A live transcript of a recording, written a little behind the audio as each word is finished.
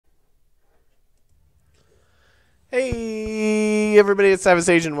Hey everybody, it's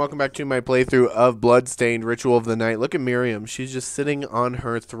Savage and welcome back to my playthrough of Bloodstained Ritual of the Night. Look at Miriam. She's just sitting on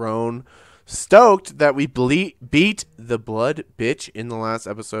her throne, stoked that we beat the Blood Bitch in the last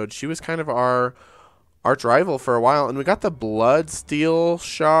episode. She was kind of our arch rival for a while, and we got the Blood Steel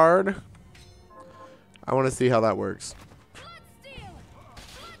Shard. I want to see how that works.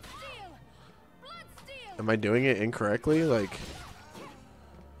 Am I doing it incorrectly? Like...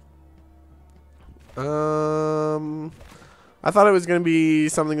 I thought it was going to be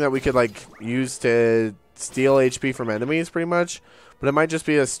something that we could, like, use to steal HP from enemies, pretty much. But it might just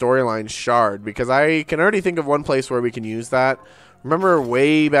be a storyline shard, because I can already think of one place where we can use that. Remember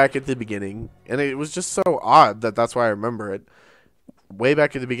way back at the beginning, and it was just so odd that that's why I remember it. Way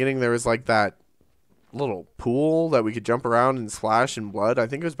back at the beginning, there was, like, that little pool that we could jump around and splash in blood. I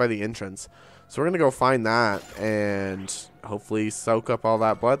think it was by the entrance. So we're going to go find that and hopefully soak up all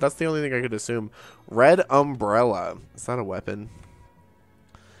that blood. That's the only thing I could assume. Red Umbrella. Is that a weapon?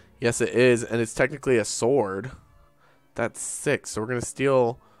 Yes, it is. And it's technically a sword. That's sick. So we're going to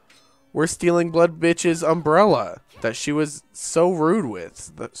steal... We're stealing Blood Bitch's umbrella that she was so rude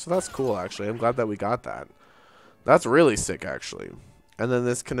with. So that's cool, actually. I'm glad that we got that. That's really sick, actually. And then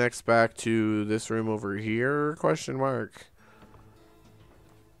this connects back to this room over here? Question mark.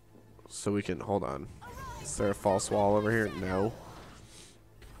 So we can, hold on. Is there a false wall over here? No.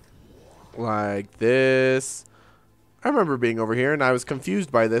 Like this. I remember being over here and I was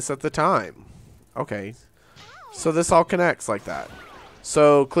confused by this at the time. Okay. So this all connects like that.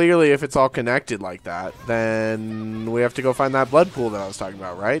 So clearly if it's all connected like that, then we have to go find that blood pool that I was talking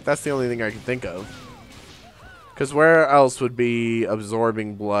about, right? That's the only thing I can think of. Because where else would be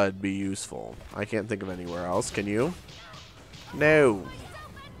absorbing blood be useful? I can't think of anywhere else. Can you? No.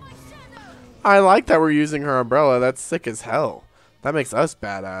 I like that we're using her umbrella. That's sick as hell. That makes us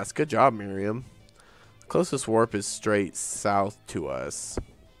badass. Good job, Miriam. The closest warp is straight south to us.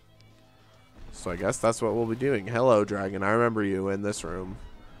 So I guess that's what we'll be doing. Hello, dragon. I remember you in this room.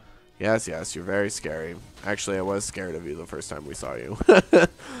 Yes, yes, you're very scary. Actually, I was scared of you the first time we saw you.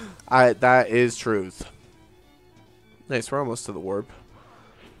 That is truth. Nice, we're almost to the warp.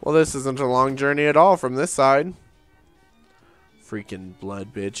 Well, this isn't a long journey at all from this side. Freaking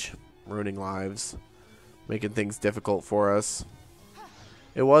blood bitch. Ruining lives, making things difficult for us.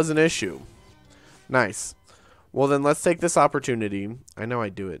 It was an issue. Nice. Well, then let's take this opportunity. I know I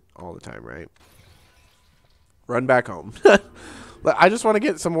do it all the time, right? Run back home. I just want to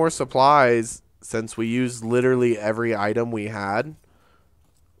get some more supplies since we used literally every item we had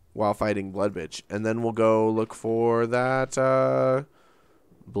while fighting Blood Bitch. And then we'll go look for that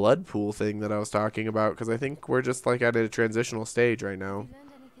blood pool thing that I was talking about, because I think we're just like at a transitional stage right now.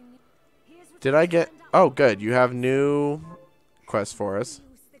 Did I get... Oh, good. You have new quests for us.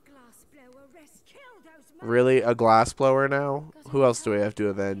 Really? A glass blower now? Who else do we have to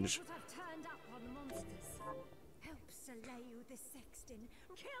avenge?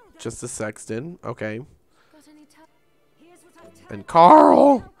 Just the sexton. Okay. And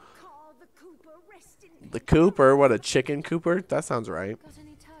Carl! The Cooper? What, a chicken Cooper? That sounds right.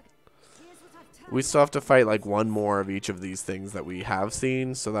 We still have to fight like one more of each of these things that we have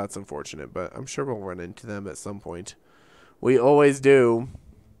seen, so that's unfortunate, but I'm sure we'll run into them at some point. We always do.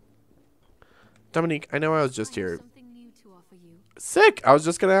 Dominique, I know I was just here. Sick! I was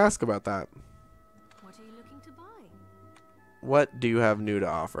just going to ask about that. What are you looking to buy? What do you have new to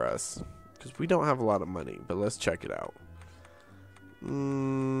offer us? Because we don't have a lot of money, but let's check it out.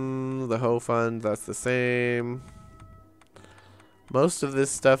 The Ho Fund, that's the same. Most of this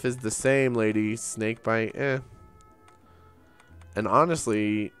stuff is the same, lady. Snakebite, eh. And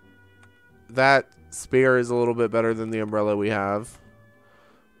honestly, that spear is a little bit better than the umbrella we have.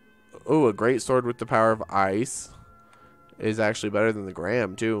 Oh, a great sword with the power of ice is actually better than the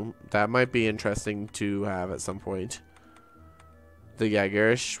Graham, too. That might be interesting to have at some point. The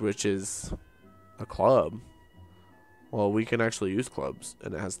Jaegerish, which is a club. Well, we can actually use clubs,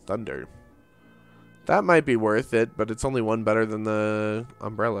 and it has thunder. That might be worth it, but it's only one better than the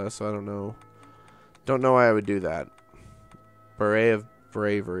umbrella, so I don't know. Don't know why I would do that. Beret of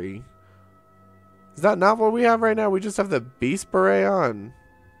Bravery. Is that not what we have right now? We just have the Beast Beret on.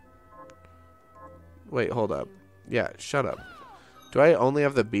 Wait, hold up. Yeah, shut up. Do I only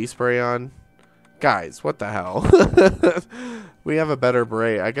have the Beast Beret on? Guys, what the hell? We have a better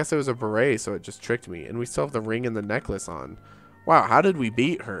beret. I guess it was a beret, so it just tricked me. And we still have the ring and the necklace on. Wow, how did we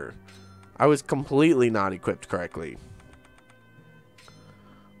beat her? I was completely not equipped correctly.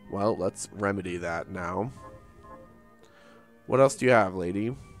 Well, let's remedy that now. What else do you have,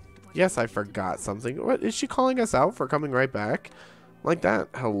 lady? Yes, I forgot something. What, is she calling us out for coming right back? Like that?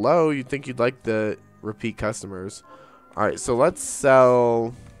 Hello, you'd think you'd like the repeat customers. Alright, so let's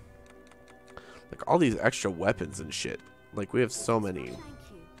sell like all these extra weapons and shit. Like we have so many. Thank you.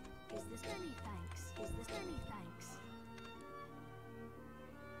 Is this many thanks? Is this many thanks?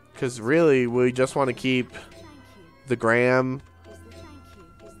 Because really, we just want to keep Thank you. the Graham. Is the thank you?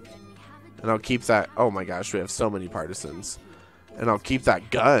 Is the then we have a And I'll keep that. Oh my gosh, we have so many partisans. And I'll keep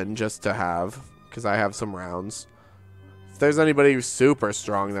that gun just to have. Because I have some rounds. If there's anybody who's super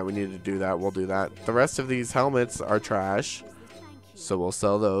strong that we need to do that, we'll do that. The rest of these helmets are trash. So we'll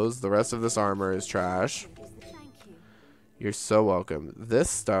sell those. The rest of this armor is trash. is the thank you. You're so welcome. This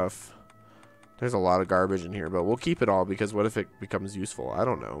stuff, there's a lot of garbage in here, but we'll keep it all because what if it becomes useful? I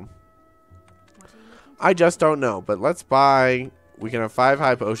don't know. What are you looking I just don't know, but let's buy, we can have 5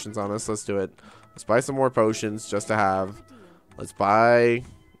 high potions on us. Let's do it. Let's buy some more potions just to have. for? Deal. Let's buy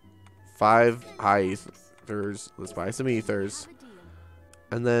 5 high ethers. Let's buy some ethers. Have a deal.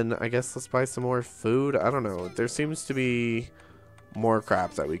 And then I guess let's buy some more food. I don't know. There seems to be more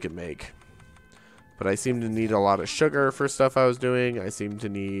crap that we can make. But I seem to need a lot of sugar for stuff I was doing. I seem to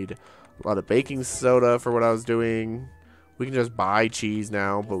need a lot of baking soda for what I was doing. We can just buy cheese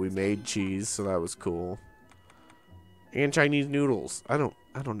now, but we made cheese, so that was cool. And Chinese noodles. I don't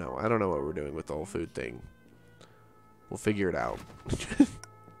know. I don't know what we're doing with the whole food thing. We'll figure it out.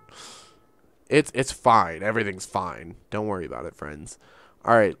 It's fine. Everything's fine. Don't worry about it, friends.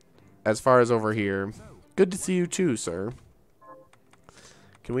 All right. As far as over here, good to see you too, sir.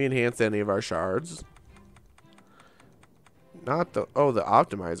 Can we enhance any of our shards? Not the... Oh, the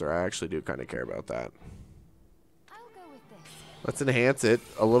optimizer. I actually do kind of care about that. I'll go with this. Let's enhance it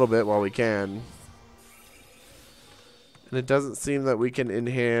a little bit while we can. And it doesn't seem that we can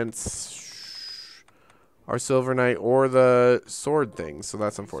enhance our Silver Knight or the sword thing, so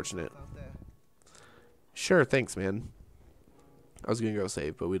that's unfortunate. Sure, thanks, man. I was going to go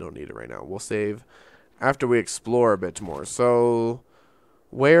save, but we don't need it right now. We'll save after we explore a bit more. So...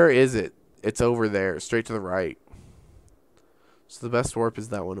 where is it? It's over there, straight to the right. So the best warp is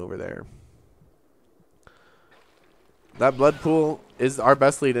that one over there. That blood pool is our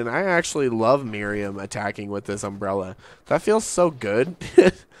best lead, and I actually love Miriam attacking with this umbrella. That feels so good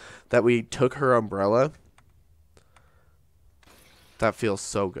that we took her umbrella. That feels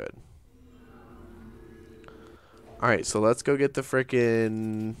so good. Alright, so let's go get the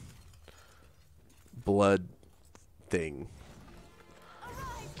frickin' blood thing.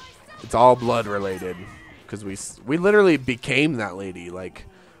 It's all blood related because we literally became that lady. Like,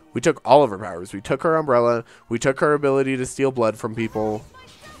 we took all of her powers. We took her umbrella. We took her ability to steal blood from people.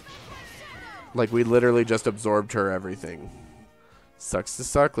 Like, we literally just absorbed her everything. Sucks to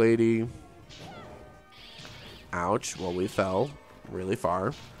suck, lady. Ouch. Well, we fell really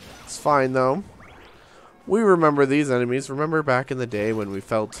far. It's fine, though. We remember these enemies. Remember back in the day when we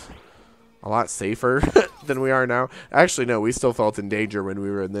felt a lot safer than we are now? Actually, no, we still felt in danger when we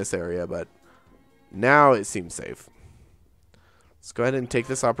were in this area, but now it seems safe. Let's go ahead and take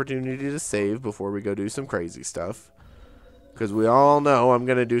this opportunity to save before we go do some crazy stuff. Because we all know I'm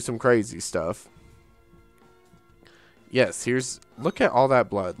going to do some crazy stuff. Yes, look at all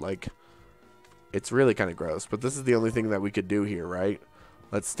that blood. Like, it's really kind of gross, but this is the only thing that we could do here, right?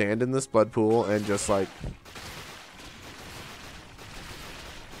 Let's stand in this blood pool and just like...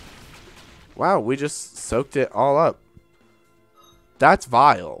 Wow, we just soaked it all up. That's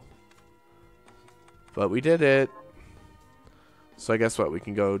vile. But we did it. So I guess what? We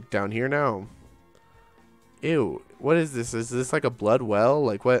can go down here now. Ew. What is this? Is this like a blood well?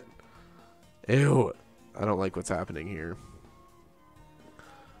 Like what? Ew. I don't like what's happening here.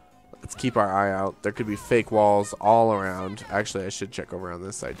 Let's keep our eye out. There could be fake walls all around. Actually, I should check over on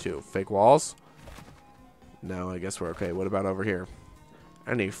this side too. Fake walls? No, I guess we're okay. What about over here?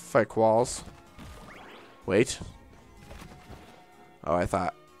 Any fake walls? Wait. Oh, I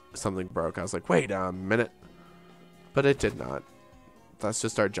thought something broke. I was like, wait a minute. But it did not. That's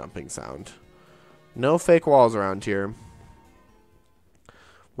just our jumping sound. No fake walls around here.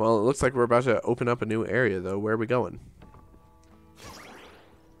 Well, it looks like we're about to open up a new area, though. Where are we going?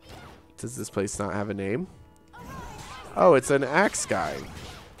 Does this place not have a name? Oh, it's an axe guy.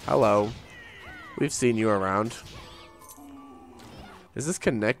 Hello. We've seen you around. Is this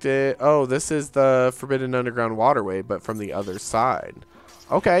connected? Oh, this is the Forbidden Underground Waterway, but from the other side.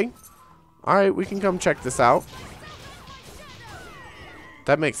 Okay. Alright, we can come check this out.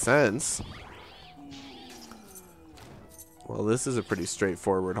 That makes sense. Well, this is a pretty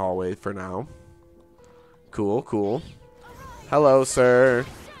straightforward hallway for now. Cool, cool. Hello, sir.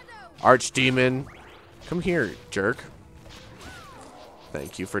 Archdemon. Come here, jerk.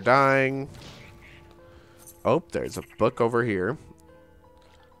 Thank you for dying. Oh, there's a book over here.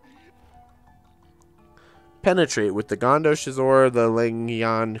 Penetrate with the Gondo Shizor, the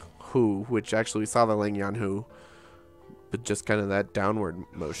Lengyan Hu, which actually we saw the Lengyan Hu, but just kind of that downward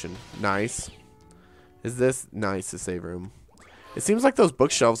motion. Nice. Is this nice, a save room? It seems like those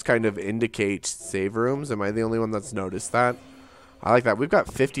bookshelves kind of indicate save rooms. Am I the only one that's noticed that? I like that. We've got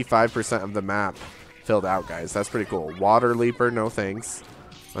 55% of the map filled out, guys. That's pretty cool. Water Leaper, no thanks.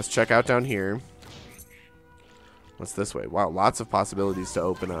 Let's check out down here. What's this way? Wow, lots of possibilities to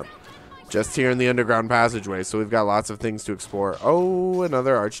open up. Just here in the underground passageway, so we've got lots of things to explore. Oh,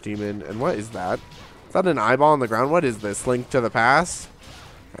 another Archdemon. And what is that? Is that an eyeball on the ground? What is this? Link to the Past?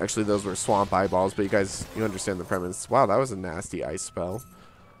 Actually, those were swamp eyeballs, but you guys, you understand the premise. Wow, that was a nasty ice spell.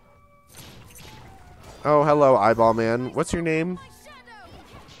 Oh, hello, eyeball man. What's your name?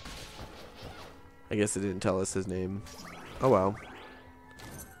 I guess it didn't tell us his name. Oh, well.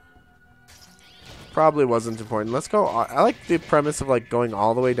 Probably wasn't important. Let's go. I like the premise of like going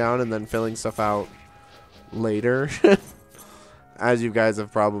all the way down and then filling stuff out later. As you guys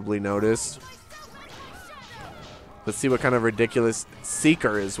have probably noticed. Let's see what kind of ridiculous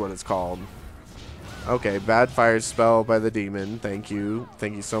Seeker is what it's called. Okay, bad fire spell by the demon. Thank you.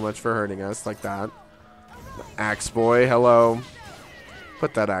 Thank you so much for hurting us like that. Axe boy, hello.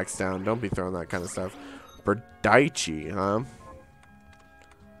 Put that axe down. Don't be throwing that kind of stuff. Berdaichi, huh?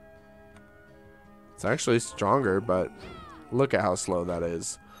 It's actually stronger, but look at how slow that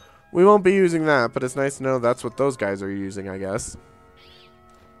is. We won't be using that, but it's nice to know that's what those guys are using, I guess.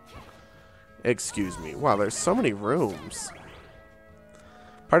 Excuse me. Wow, there's so many rooms.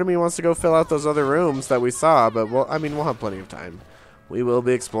 Part of me wants to go fill out those other rooms that we saw, but well, I mean, we'll have plenty of time. We will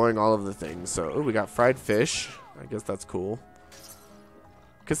be exploring all of the things. So, ooh, we got fried fish. I guess that's cool.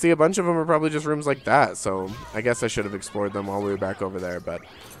 Because, see, a bunch of them are probably just rooms like that. So, I guess I should have explored them while we were back over there, but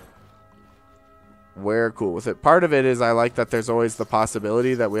we're cool with it. Part of it is I like that there's always the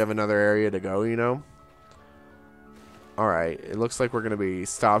possibility that we have another area to go, you know? Alright, it looks like we're going to be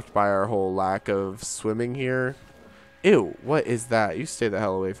stopped by our whole lack of swimming here. Ew, what is that? You stay the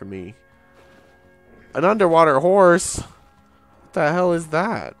hell away from me. An underwater horse? What the hell is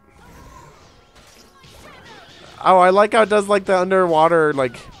that? Oh, I like how it does like the underwater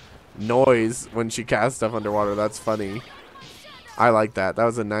like noise when she casts stuff underwater. That's funny. I like that. That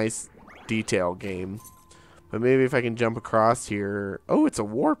was a nice detail game. But maybe if I can jump across here. Oh, it's a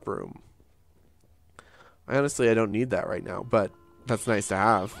warp room. Honestly, I don't need that right now, but that's nice to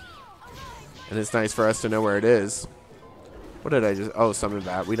have. And it's nice for us to know where it is. What did I just... Oh, summon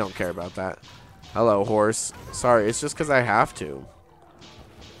that. We don't care about that. Hello, horse. Sorry, it's just because I have to.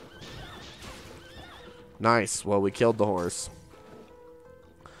 Nice. Well, we killed the horse.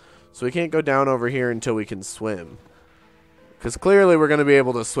 So we can't go down over here until we can swim. Because clearly we're going to be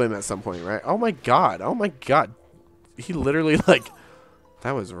able to swim at some point, right? Oh, my God. Oh, my God. He literally, like...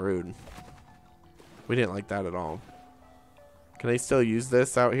 That was rude. We didn't like that at all. Can I still use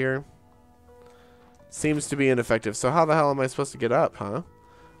this out here? Seems to be ineffective. So how the hell am I supposed to get up, huh?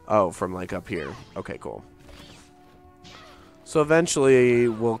 Oh, from like up here. Okay, cool. So eventually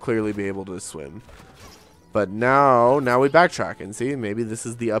we'll clearly be able to swim. But now we backtrack and see. Maybe this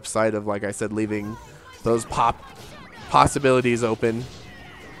is the upside of, like I said, leaving those possibilities open.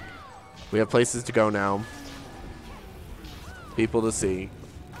 We have places to go now. People to see.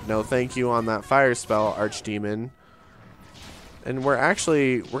 No thank you on that fire spell, Archdemon. And we're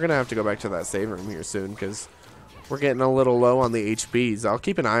going to have to go back to that save room here soon because we're getting a little low on the HPs. I'll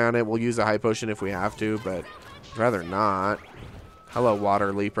keep an eye on it. We'll use a high potion if we have to, but I'd rather not. Hello,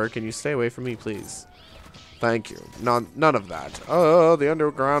 Water Leaper. Can you stay away from me, please? Thank you. None of that. Oh, the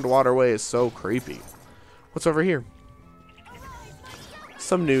underground waterway is so creepy. What's over here?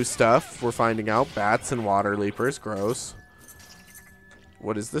 Some new stuff we're finding out. Bats and Water Leapers. Gross.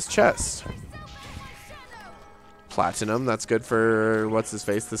 What is this chest? Platinum. That's good for, what's his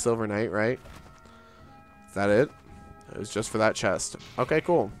face? The Silver Knight, right? Is that it? It was just for that chest. Okay,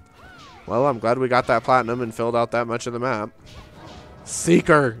 cool. Well, I'm glad we got that platinum and filled out that much of the map.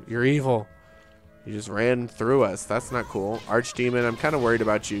 Seeker, you're evil. You just ran through us. That's not cool. Archdemon, I'm kind of worried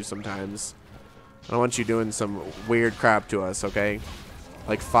about you sometimes. I don't want you doing some weird crap to us, okay?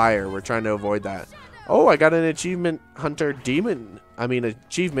 Like fire. We're trying to avoid that. Oh, I got an achievement hunter demon.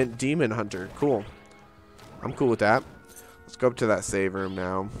 Achievement demon hunter. Cool. I'm cool with that. Let's go up to that save room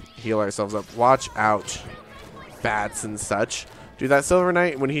now. Heal ourselves up. Watch out. Bats and such. Dude, that Silver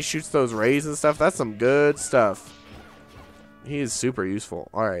Knight, when he shoots those rays and stuff, that's some good stuff. He is super useful.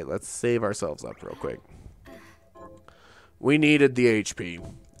 Alright, let's save ourselves up real quick. We needed the HP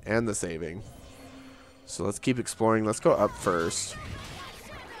and the saving. So let's keep exploring. Let's go up first.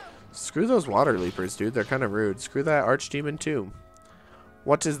 Screw those Water Leapers, dude. They're kind of rude. Screw that Archdemon too.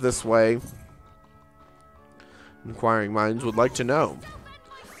 What is this way? Inquiring minds would like to know.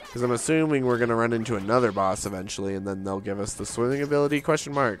 Because I'm assuming we're going to run into another boss eventually, and then they'll give us the swimming ability,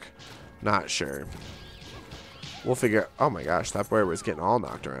 question mark. Not sure. We'll figure... Oh my gosh, that boy was getting all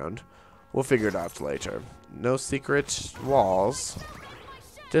knocked around. We'll figure it out later. No secret walls.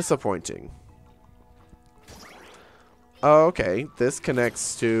 Disappointing. Oh, okay. This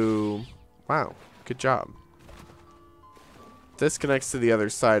connects to... Wow, good job. This connects to the other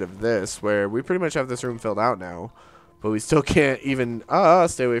side of this, where we pretty much have this room filled out now. But we still can't even...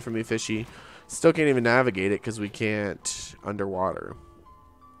 stay away from me, fishy. Still can't even navigate it because we can't underwater.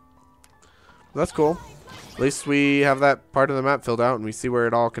 That's cool. At least we have that part of the map filled out and we see where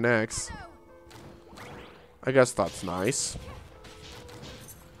it all connects. I guess that's nice.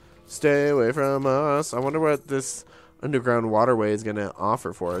 Stay away from us. I wonder what this underground waterway is going to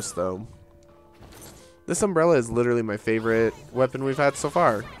offer for us, though. This umbrella is literally my favorite weapon we've had so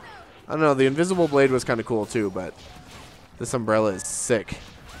far. I don't know, the invisible blade was kind of cool too, but this umbrella is sick.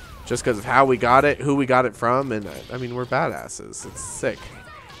 Just because of how we got it, who we got it from, and I mean, we're badasses. It's sick.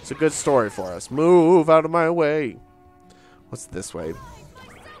 It's a good story for us. Move out of my way. What's this way?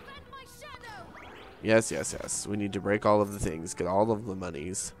 Yes, yes, yes. We need to break all of the things, get all of the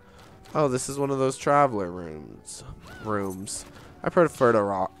monies. Oh, this is one of those traveler rooms. I prefer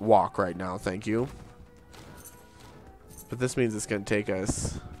to walk right now, thank you. But this means it's going to take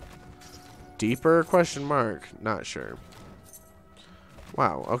us deeper? Question mark. Not sure.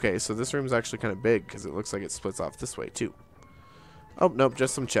 Wow, okay, so this room's actually kind of big because it looks like it splits off this way too. Oh, nope,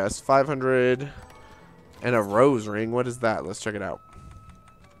 just some chests. 500 and a rose ring. What is that? Let's check it out.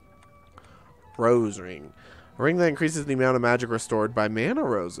 Rose ring. A ring that increases the amount of magic restored by mana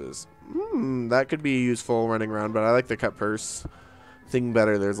roses. That could be useful running around, but I like the cut purse thing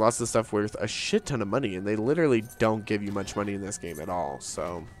better. There's lots of stuff worth a shit ton of money, and they literally don't give you much money in this game at all,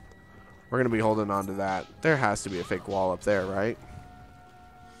 so we're going to be holding on to that. There has to be a fake wall up there, right?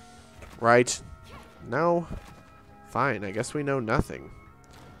 Right? No? Fine, I guess we know nothing.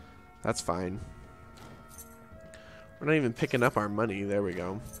 That's fine. We're not even picking up our money. There we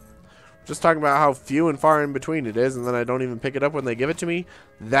go. Just talking about how few and far in between it is, and then I don't even pick it up when they give it to me.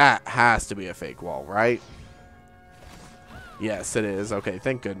 That has to be a fake wall, right? Yes, it is. Okay,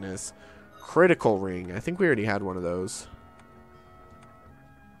 thank goodness. Critical ring. I think we already had one of those.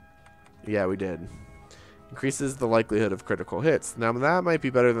 Yeah, we did. Increases the likelihood of critical hits. Now, that might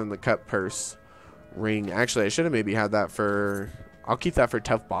be better than the cut purse ring. Actually, I should have maybe had that for... I'll keep that for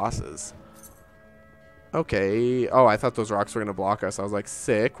tough bosses. Okay. Oh, I thought those rocks were going to block us. I was like,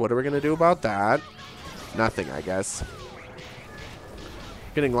 sick. What are we going to do about that? Nothing, I guess.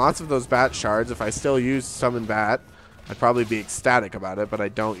 Getting lots of those bat shards. If I still use summon bat, I'd probably be ecstatic about it, but I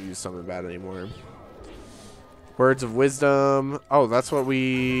don't use summon bat anymore. Words of wisdom. Oh, that's what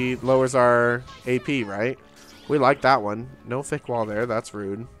we lowers our AP, right? We like that one. No thick wall there. That's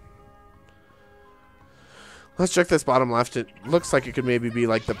rude. Let's check this bottom left. It looks like it could maybe be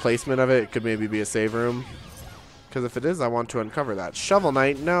like the placement of it. It could maybe be a save room. Because if it is, I want to uncover that. Shovel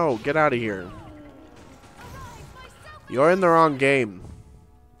Knight, no. Get out of here. You're in the wrong game.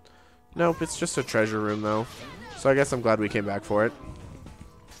 Nope, it's just a treasure room, though. So I guess I'm glad we came back for it.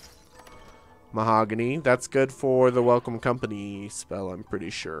 Mahogany. That's good for the Welcome Company spell, I'm pretty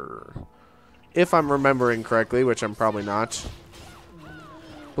sure. If I'm remembering correctly, which I'm probably not.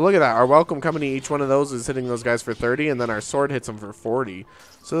 But look at that. Our Welcome Company, each one of those is hitting those guys for 30, and then our sword hits them for 40.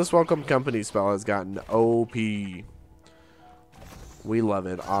 So this Welcome Company spell has gotten OP. We love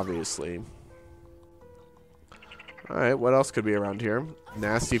it, obviously. Alright, what else could be around here?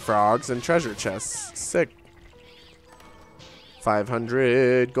 Nasty frogs and treasure chests. Sick.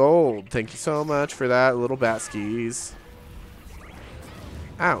 500 gold. Thank you so much for that, little bat skis.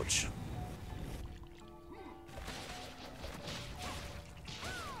 Ouch.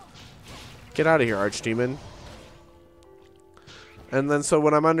 Get out of here, Archdemon. And then, so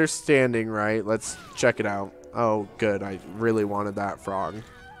what I'm understanding, right? Let's check it out. Oh, good. I really wanted that frog.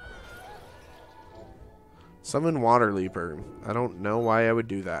 Summon Water Leaper. I don't know why I would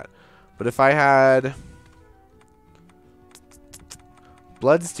do that. But if I had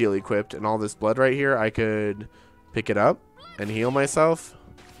Bloodsteel equipped and all this blood right here, I could pick it up and heal myself.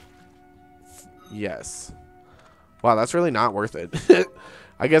 Yes. Wow, that's really not worth it.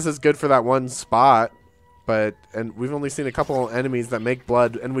 I guess it's good for that one spot, and we've only seen a couple enemies that make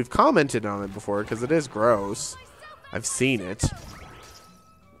blood, and we've commented on it before because it is gross. I've seen it.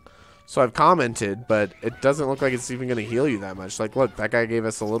 So I've commented, but it doesn't look like it's even going to heal you that much. Like, look, that guy gave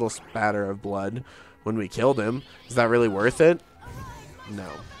us a little spatter of blood when we killed him. Is that really worth it? No.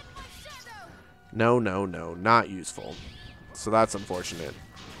 No, no, no. Not useful. So that's unfortunate.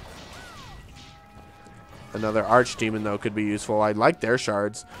 Another Archdemon, though, could be useful. I like their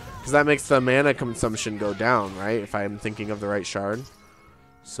shards, because that makes the mana consumption go down, right? If I'm thinking of the right shard.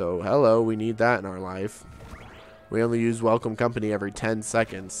 So, hello, we need that in our life. We only use Welcome Company every 10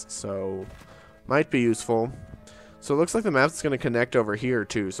 seconds, so might be useful. So it looks like the map's going to connect over here,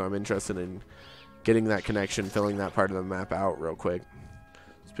 too, so I'm interested in getting that connection, filling that part of the map out real quick.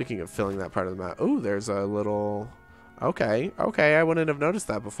 Speaking of filling that part of the map, oh, there's a little... Okay, I wouldn't have noticed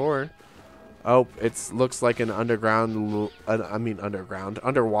that before. Oh, it looks like an underwater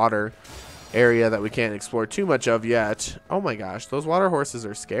area that we can't explore too much of yet. Oh my gosh, those water horses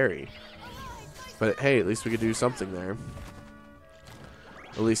are scary. But hey, at least we could do something there.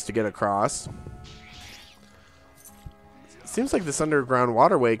 At least to get across. Seems like this underground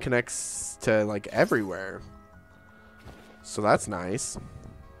waterway connects to like everywhere. So that's nice.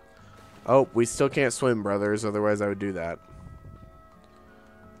 Oh, we still can't swim, brothers, otherwise I would do that.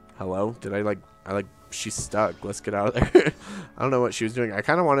 Hello? Did I she's stuck. Let's get out of there. I don't know what she was doing. I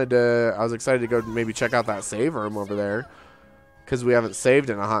kind of wanted to, I was excited to go maybe check out that save room over there. Because we haven't saved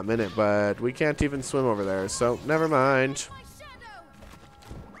in a hot minute, but we can't even swim over there. So, never mind.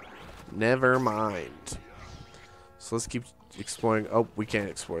 Never mind. So, let's keep exploring. Oh, we can't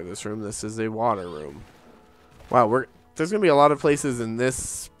explore this room. This is a water room. Wow, there's going to be a lot of places in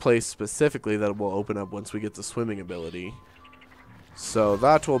this place specifically that will open up once we get the swimming ability. So,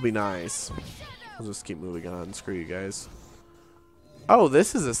 that will be nice. We'll just keep moving on. Screw you guys. Oh,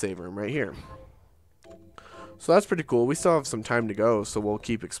 this is a save room right here. So that's pretty cool. We still have some time to go, so we'll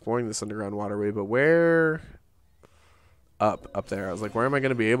keep exploring this underground waterway. But where? Up there. I was like, where am I going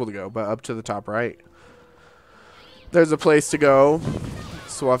to be able to go? But up to the top right. There's a place to go.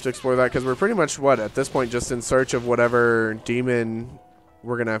 So we'll have to explore that because we're pretty much, at this point, just in search of whatever demon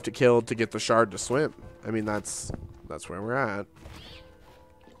we're going to have to kill to get the shard to swim. I mean, that's where we're at.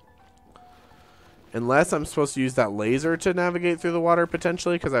 Unless I'm supposed to use that laser to navigate through the water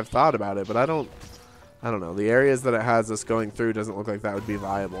potentially, because I've thought about it, but I don't know. The areas that it has us going through doesn't look like that would be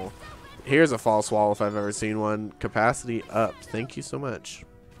viable. Here's a false wall if I've ever seen one. Capacity up. Thank you so much.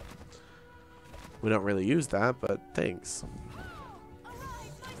 We don't really use that, but thanks.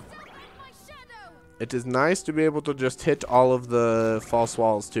 It is nice to be able to just hit all of the false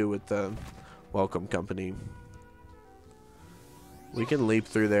walls too with the Welcome Company. We can leap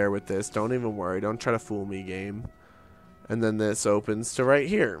through there with this. Don't even worry. Don't try to fool me, game. And then this opens to right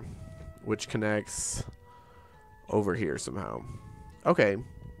here, which connects over here somehow. Okay.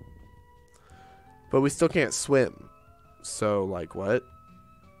 But we still can't swim. So, like, what?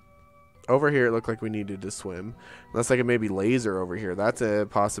 Over here, it looked like we needed to swim. Unless I could maybe laser over here. That's a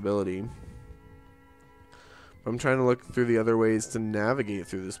possibility. I'm trying to look through the other ways to navigate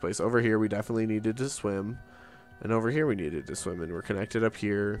through this place. Over here, we definitely needed to swim. And over here we needed to swim, and we're connected up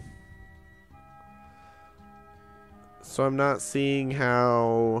here. So I'm not seeing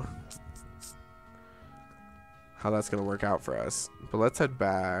how that's going to work out for us. But let's head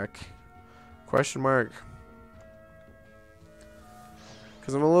back. Question mark.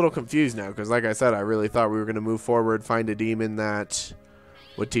 Because I'm a little confused now, because like I said, I really thought we were going to move forward, find a demon that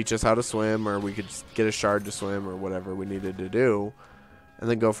would teach us how to swim, or we could get a shard to swim, or whatever we needed to do, and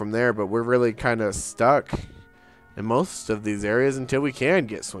then go from there. But we're really kind of stuck in most of these areas until we can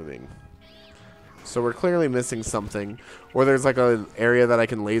get swimming. So we're clearly missing something. Or there's like an area that I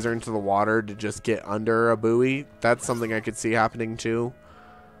can laser into the water to just get under a buoy. That's something I could see happening too,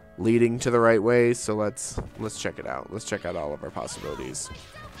 leading to the right way. So let's check it out. Let's check out all of our possibilities.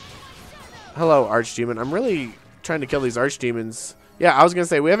 Hello, Archdemon. I'm really trying to kill these Archdemons. Yeah, I was going to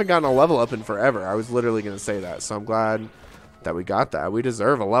say, we haven't gotten a level up in forever. I was literally going to say that. So I'm glad that we got that. We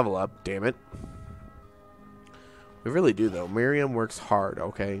deserve a level up, damn it. We really do, though. Miriam works hard,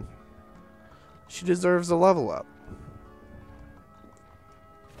 okay? She deserves a level up.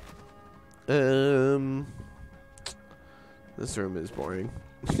 This room is boring.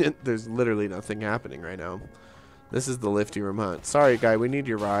 There's literally nothing happening right now. This is the lifty room hunt. Sorry, guy, we need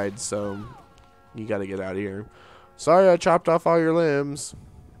your ride, so you gotta get out of here. Sorry I chopped off all your limbs.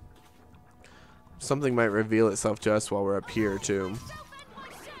 Something might reveal itself to us while we're up here, too.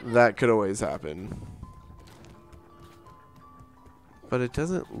 That could always happen. But it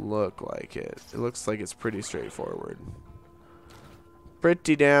doesn't look like it. It looks like it's pretty straightforward.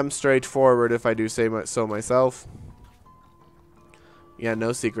 Pretty damn straightforward, if I do say so myself. Yeah,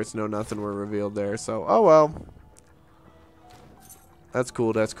 no secrets, no nothing were revealed there. So, oh well. That's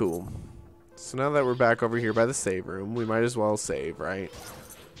cool, that's cool. So now that we're back over here by the save room, we might as well save, right?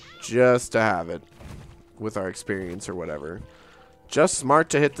 Just to have it. With our experience or whatever. Just smart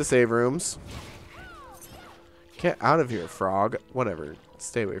to hit the save rooms. Get out of here, frog. Whatever.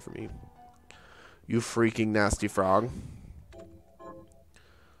 Stay away from me. You freaking nasty frog.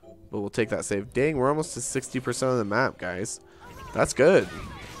 But we'll take that save. Dang, we're almost to 60% of the map, guys. That's good.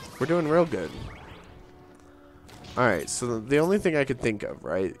 We're doing real good. Alright, so the only thing I could think of,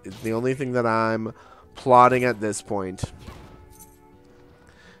 right, is the only thing that I'm plotting at this point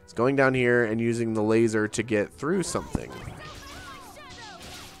is going down here and using the laser to get through something.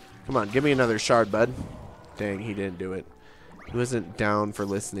 Come on, give me another shard, bud. Dang, he didn't do it. He wasn't down for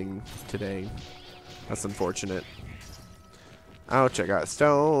listening today. That's unfortunate. Ouch, I got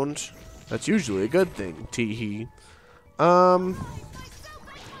stoned. That's usually a good thing, tee-hee.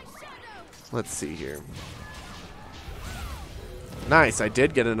 Let's see here. Nice, I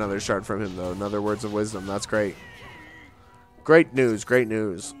did get another shard from him, though. Another words of wisdom. That's great. Great news, great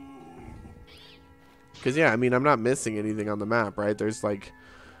news. Because, yeah, I mean, I'm not missing anything on the map, right? There's, like,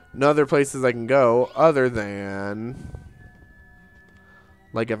 no other places I can go other than...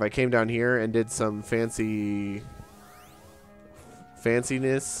 Like, if I came down here and did some fanciness,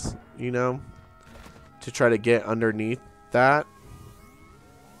 you know, to try to get underneath that.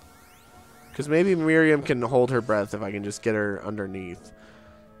 Because maybe Miriam can hold her breath if I can just get her underneath.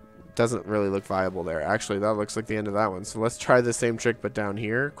 Doesn't really look viable there. Actually, that looks like the end of that one. So let's try the same trick, but down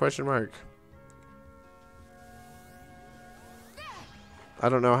here? Question mark. I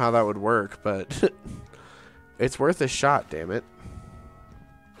don't know how that would work, but it's worth a shot, damn it.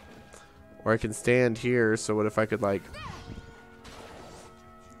 Or I can stand here, so what if I could, like...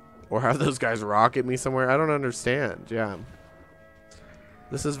 Or have those guys rocket me somewhere? I don't understand, yeah.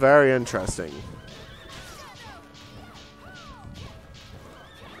 This is very interesting.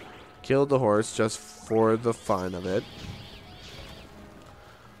 Killed the horse just for the fun of it.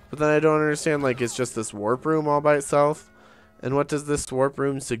 But then I don't understand, like, it's just this warp room all by itself. And what does this warp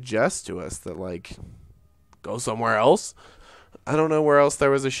room suggest to us? That, like, go somewhere else? I don't know where else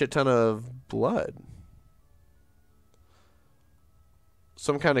there was a shit ton of blood.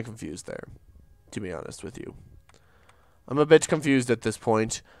 So I'm kind of confused there, to be honest with you. I'm a bit confused at this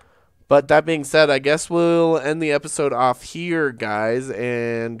point. But that being said, I guess we'll end the episode off here, guys,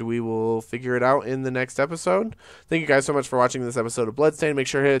 and we will figure it out in the next episode. Thank you guys so much for watching this episode of Bloodstained. Make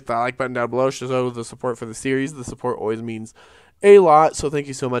sure to hit the like button down below to show the support for the series. The support always means a lot, so thank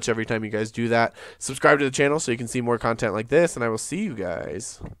you so much every time you guys do that. Subscribe to the channel so you can see more content like this, and I will see you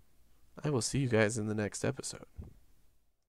guys in the next episode.